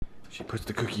She puts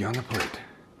the cookie on the plate.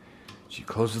 She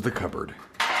closes the cupboard.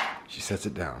 She sets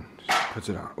it down. She puts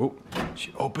it on. Oh,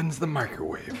 she opens the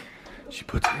microwave. She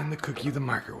puts in the cookie in the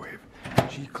microwave.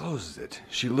 She closes it.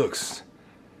 She looks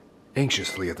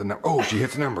anxiously at the number. Oh, she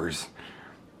hits numbers.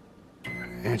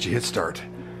 And she hits start.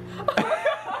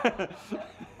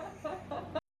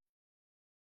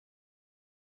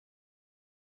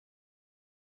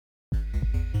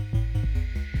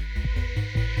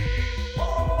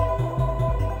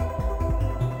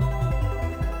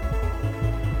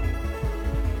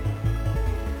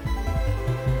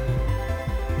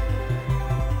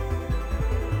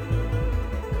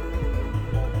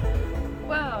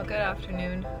 Good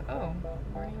afternoon. Oh,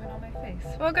 weren't even on my face.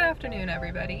 Well, good afternoon,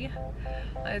 everybody.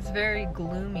 It's very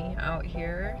gloomy out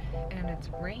here, and it's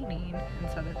raining in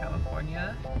Southern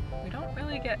California. We don't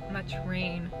really get much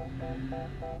rain,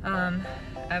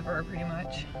 ever, pretty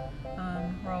much.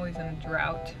 We're always in a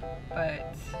drought,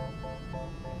 but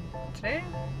today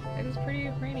it was pretty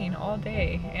raining all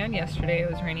day, and yesterday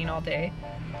it was raining all day.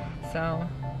 So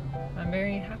I'm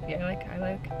very happy. I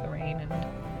like the rain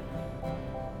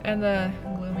and the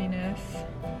gloominess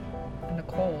and the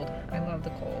cold. I love the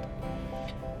cold.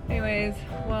 Anyways,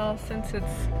 well, since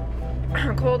it's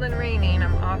cold and raining,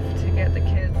 I'm off to get the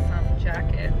kids some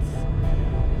jackets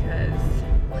because,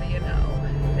 what do you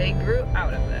know, they grew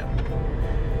out of them.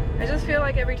 I just feel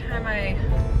like every time I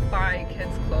buy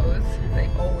kids clothes, they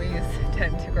always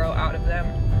tend to grow out of them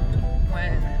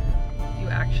when you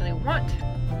actually want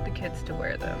the kids to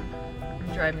wear them.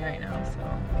 I'm driving right now, so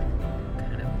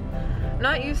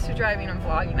not used to driving and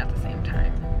vlogging at the same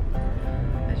time,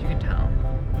 as you can tell.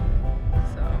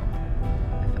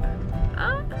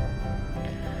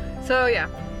 So yeah.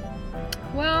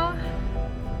 Well,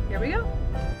 here we go.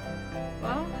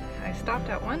 Well, I stopped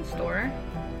at one store,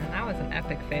 and that was an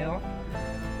epic fail.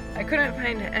 I couldn't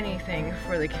find anything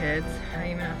for the kids.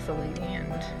 I even asked the lady,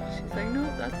 and she's like,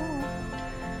 "Nope, that's all."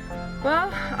 Well,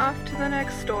 off to the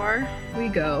next store we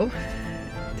go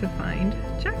to find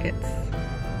jackets.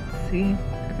 See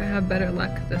if I have better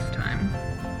luck this time.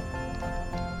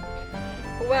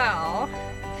 Well,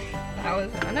 that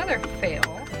was another fail.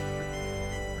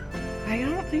 I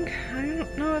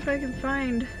don't know if I can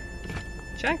find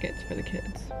jackets for the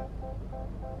kids.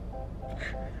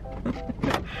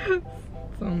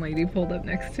 Some lady pulled up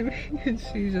next to me and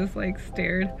she just like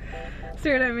stared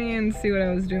at me and see what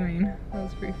I was doing. That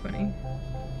was pretty funny.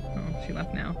 Oh, she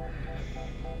left now.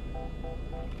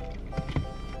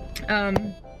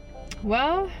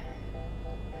 Well,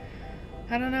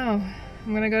 I don't know.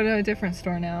 I'm gonna go to a different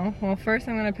store now. Well, first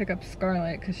I'm gonna pick up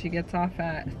Scarlett because she gets off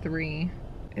at 3.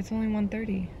 It's only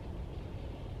 1:30.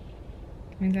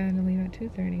 Means I had to leave at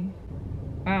 2:30.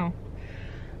 Wow.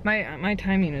 My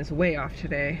timing is way off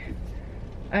today.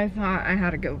 I thought I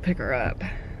had to go pick her up,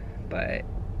 but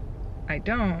I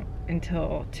don't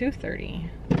until 2:30,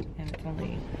 and it's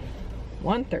only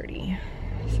 1:30.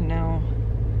 So now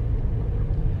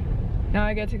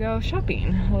I get to go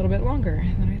shopping a little bit longer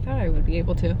than I thought I would be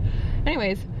able to.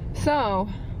 Anyways, so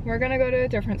we're gonna go to a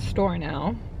different store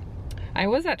now. I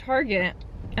was at Target,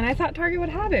 and I thought Target would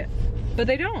have it, but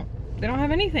they don't. They don't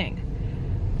have anything.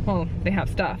 Well, they have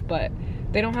stuff, but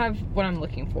they don't have what I'm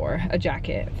looking for, a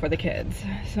jacket for the kids.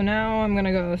 So now I'm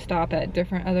gonna go stop at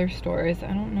different other stores. I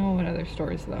don't know what other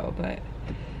stores though, but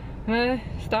I'm gonna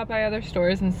stop by other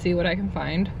stores and see what I can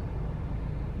find.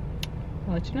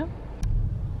 I'll let you know.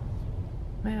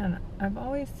 Man, I've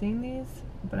always seen these,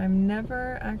 but I've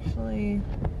never actually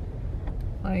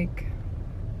like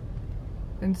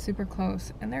been super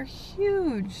close, and they're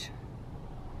huge.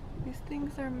 These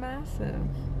things are massive.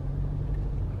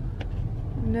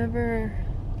 I've never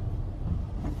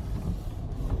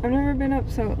been up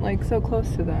so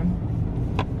close to them.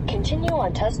 Continue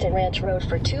on Tustin Ranch Road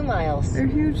for 2 miles. They're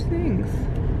huge things.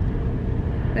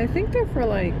 I think they're for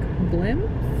like blimps.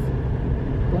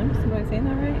 Blimps, am I saying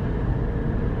that right?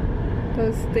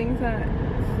 Those things that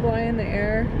fly in the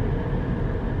air.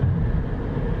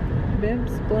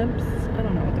 Blimps, I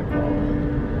don't know what they're called.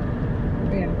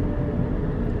 But yeah,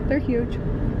 they're huge.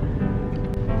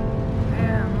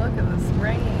 Man, look at this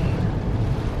rain.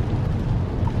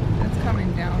 It's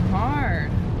coming down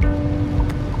hard.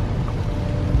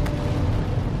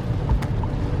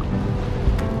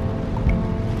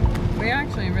 We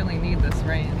actually really need this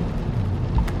rain,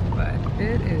 but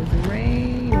it is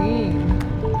raining.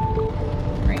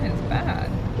 Rain is bad.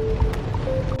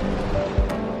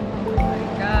 Oh my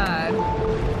God.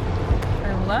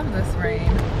 I love this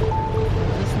rain.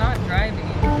 Just not driving.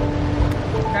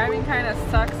 Driving kind of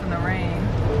sucks in the rain,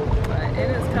 but it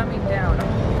is coming down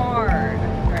hard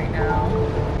right now.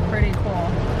 Pretty cool.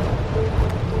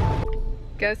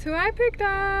 Guess who I picked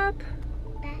up?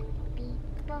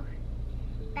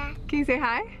 Can you say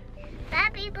hi?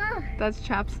 That's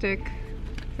Chapstick.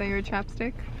 Is that your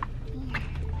Chapstick?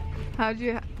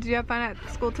 Yeah. Did you have fun at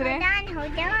school today?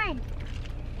 Hold on.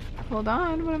 Hold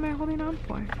on, what am I holding on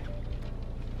for?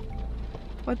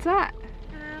 What's that?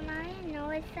 I don't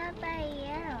know, it's up by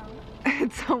you.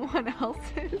 It's someone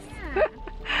else's? Yeah.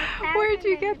 Where'd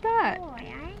you get that?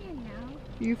 I don't know.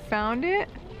 You found it?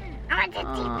 I want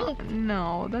to keep it.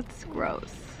 No, that's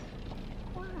gross.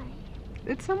 Why?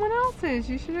 It's someone else's.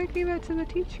 You should give it to the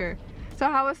teacher. So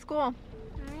how was school?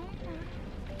 I don't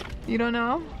know. You don't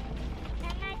know? I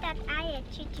know that I a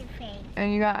choo-choo train.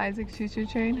 And you got Isaac's choo-choo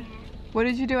train? What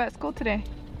did you do at school today?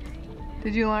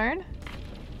 Did you learn?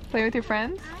 Play with your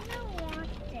friends? I don't want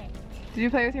it. Did you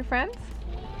play with your friends?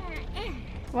 Yeah.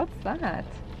 What's that?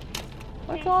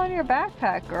 What's all in your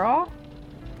backpack, girl?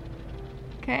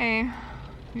 Okay.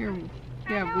 You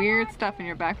have weird stuff in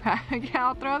your backpack. Yeah,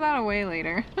 I'll throw that away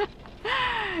later.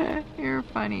 You're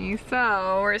funny.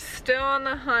 So, we're still on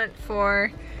the hunt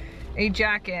for a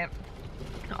jacket.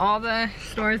 All the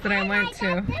stores that I went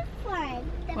to. This one.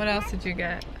 What else did you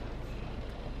get?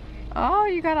 Oh,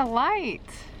 you got a light.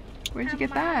 Where'd you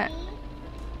get that?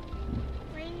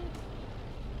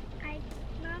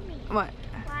 Mommy, What?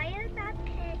 why is that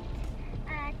picked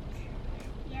at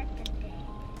yesterday?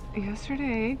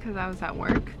 Yesterday, because I was at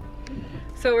work.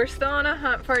 So we're still on a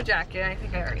hunt for a jacket. I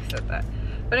think I already said that.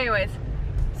 But anyways,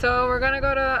 so we're gonna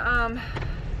go to,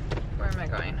 where am I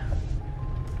going?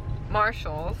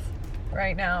 Marshall's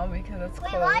right now because it's Wait,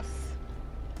 closed. what?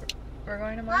 We're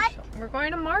going to Marshall. We're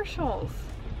going to Marshall's.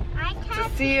 I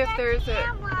can't see if the there's a-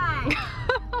 camera.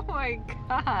 Oh my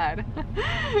god.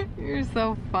 You're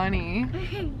so funny.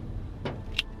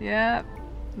 Yep.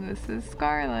 This is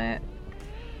Scarlett.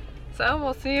 So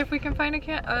we'll see if we can find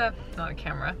not a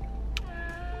camera.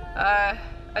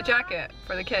 A jacket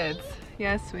for the kids.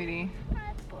 Yes, sweetie.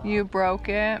 You broke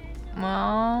it.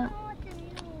 Well,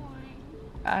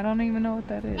 I don't even know what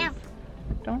that is. No.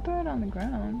 Don't throw it on the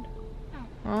ground.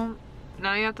 Well,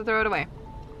 now you have to throw it away.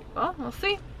 Well, we'll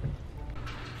see.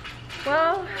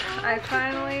 Well, I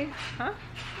finally, huh?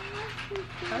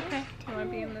 Okay, do you want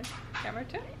to be in the camera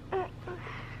too?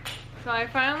 So I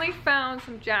finally found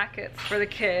some jackets for the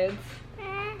kids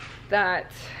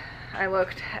that I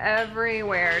looked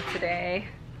everywhere today,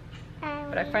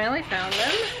 but I finally found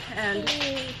them. And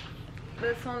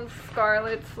this one's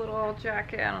Scarlett's little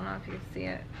jacket. I don't know if you see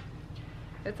it.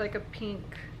 It's like a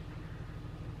pink,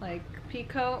 like pea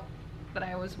coat. But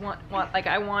I was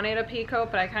I wanted a pea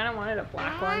coat, but I kind of wanted a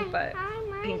black one. But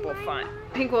pink will fun.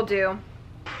 Pink will do.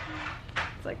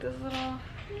 It's like this little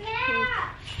pink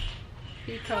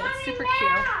pea coat. It's super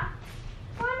cute.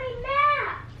 Mommy,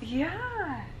 now.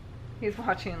 Yeah. He's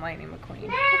watching Lightning McQueen.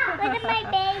 Look at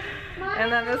my baby. And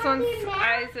then this one's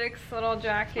Isaac's little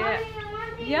jacket.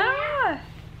 Yeah.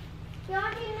 You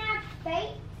want to see that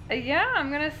face? Yeah,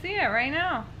 I'm gonna see it right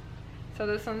now. So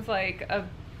this one's like a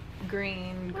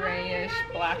green, grayish,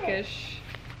 blackish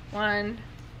one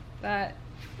that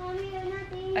Mommy, you're not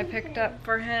seeing I picked up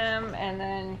for him, and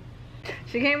then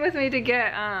she came with me to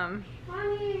get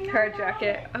Mommy, her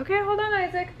jacket. Okay, hold on,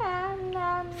 Isaac.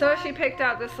 So she picked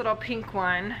out this little pink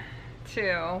one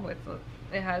too, with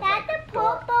it has that's like a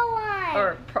door, purple one.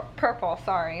 or purple.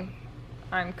 Sorry,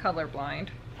 I'm colorblind.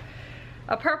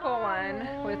 A purple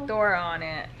one with Dora on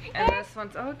it, and this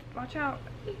one's watch out,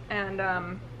 and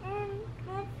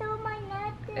That's all my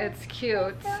necklace. it's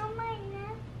cute. That's all my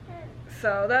necklace.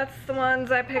 So that's the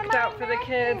ones I picked My out for the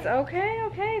kids. necklace.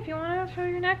 Okay, if you want to show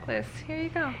your necklace, here you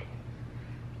go.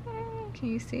 Can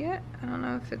you see it? I don't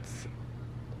know if it's,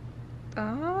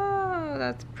 oh,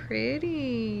 that's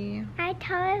pretty. I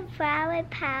told it flower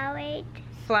powered.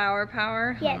 Flower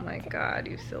power? Yes. Oh my god,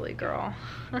 you silly girl.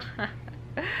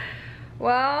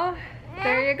 Well,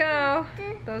 there you go.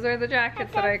 Those are the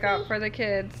jackets that I got for the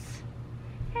kids.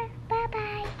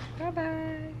 Bye-bye.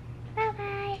 Bye-bye.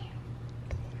 Bye-bye.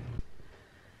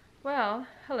 Well,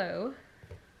 hello.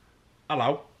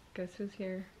 Hello. Guess who's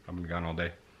here? I've been gone all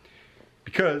day.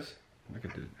 Because, look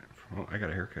at this. Well, I got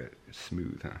a haircut. It's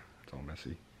smooth, huh? It's all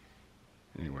messy.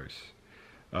 Anyways.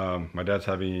 My dad's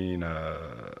having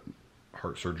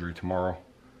heart surgery tomorrow.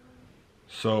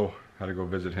 So, had to go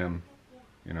visit him,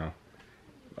 you know.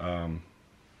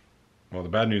 Well, the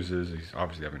bad news is he's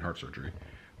obviously having heart surgery.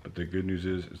 But the good news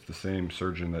is it's the same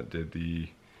surgeon that did the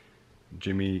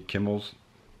Jimmy Kimmel's.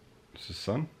 It's his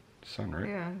son? Son, right?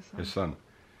 Yeah. His son.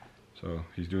 So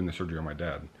he's doing the surgery on my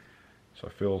dad. So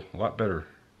I feel a lot better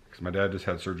because my dad just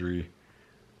had surgery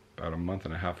about a month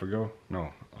and a half ago.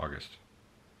 No, August.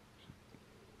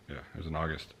 Yeah, it was in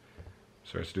August.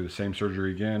 So he has to do the same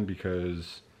surgery again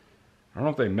because I don't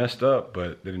know if they messed up,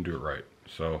 but they didn't do it right.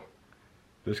 So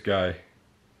this guy,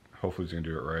 hopefully he's gonna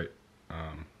do it right.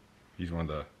 He's one of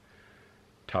the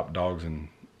top dogs in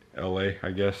LA,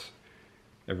 I guess.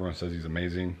 Everyone says he's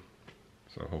amazing.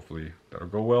 So hopefully that'll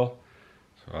go well.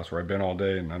 So that's where I've been all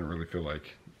day, and I don't really feel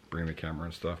like bringing the camera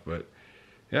and stuff. But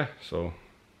yeah, so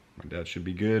my dad should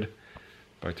be good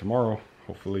by tomorrow.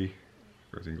 Hopefully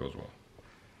everything goes well.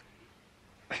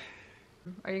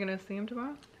 Are you gonna see him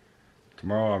tomorrow?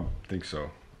 Tomorrow, I think so.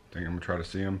 I think I'm gonna try to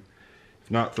see him.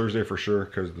 If not, Thursday for sure,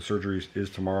 because the surgery is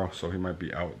tomorrow, so he might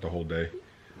be out the whole day.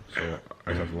 So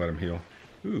I just have to let him heal.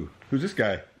 Ooh, who's this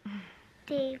guy?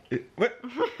 Steve. What?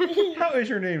 How is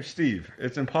your name Steve?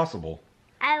 It's impossible.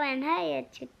 I went higher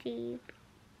to Steve.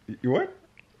 You what?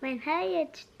 Went higher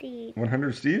to Steve.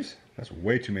 100 Steves? That's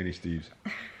way too many Steves.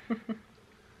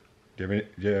 Do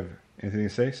you have anything to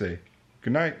say? Say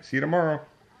good night. See you tomorrow.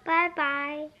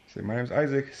 Bye-bye. Say my name's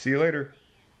Isaac. See you later.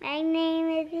 My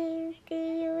name is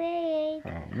Steve.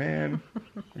 Oh man.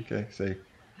 Okay. Say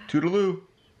toodaloo.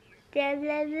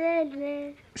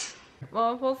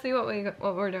 Well, we'll see what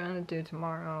we're going to do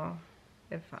tomorrow.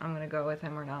 If I'm gonna go with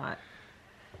him or not.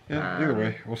 Yeah. Either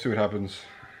way, we'll see what happens.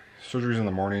 Surgery's in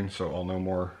the morning, so I'll know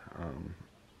more.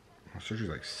 Surgery's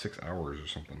like 6 hours or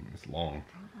something. It's long.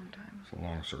 Long time. It's a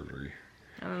long surgery.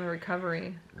 And then the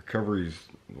recovery. Recovery's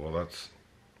well. That's.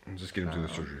 I'm just getting through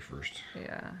the surgery first.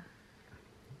 Yeah.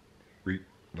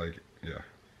 Yeah.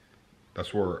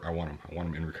 That's where I want him. I want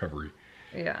him in recovery.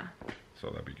 Yeah. So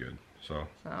that'd be good. So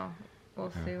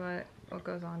we'll see what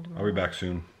goes on tomorrow. I'll be back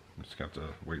soon. Just have to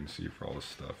wait and see for all this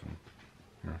stuff,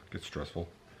 and it gets stressful.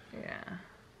 Yeah.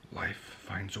 Life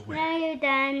finds a way. Now you're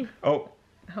done. Oh,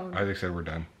 Oh, Isaac said we're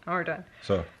done. we're done.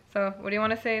 So What do you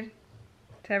want to say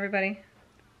to everybody?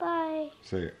 Bye.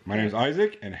 say my name is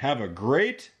Isaac, and have a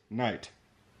great night.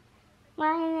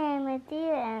 My name is Steve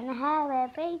and have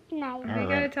a great night. All You right.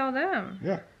 gotta tell them.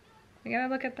 Yeah. You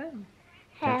gotta look at them.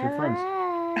 Talk to your friends.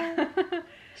 Hello.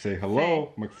 Say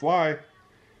hello, McFly.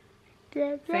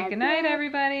 Say goodnight,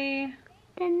 everybody.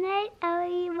 Good night,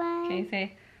 everyone. Can you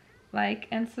say like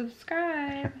and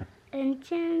subscribe? And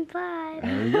Jim bye.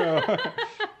 There you go.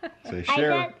 Say share.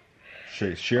 got-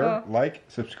 Say share, Oh. like,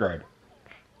 subscribe.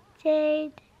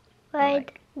 Say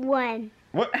like one.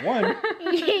 What? One? What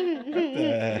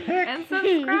the heck? And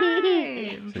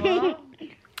subscribe. Well,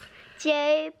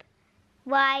 Shape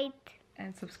white.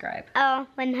 and subscribe. Oh,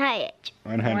 100.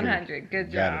 100. 100.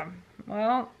 Good Got job.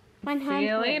 Well, 100. see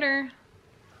you later.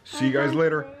 See you guys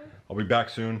later. I'll be back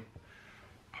soon.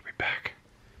 I'll be back.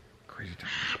 Crazy time.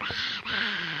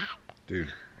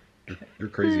 Dude, you're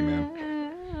crazy,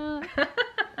 man.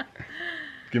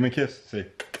 Give me a kiss. Say.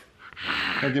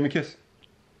 No, give me a kiss.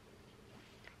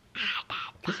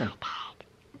 Kiss him.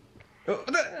 Oh,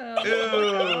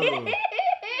 ew.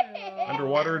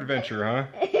 Underwater adventure, huh?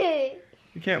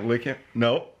 You can't lick it.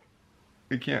 No.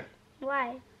 You can't.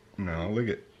 Why? No, lick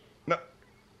it. No.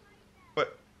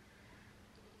 What?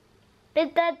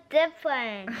 It's a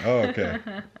different. Oh, okay.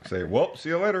 Say, well, see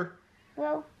you later.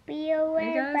 We'll be You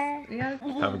away. guys, you guys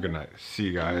Have a good night. See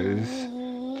you guys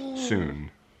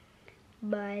soon.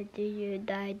 Bye. Do you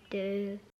die too?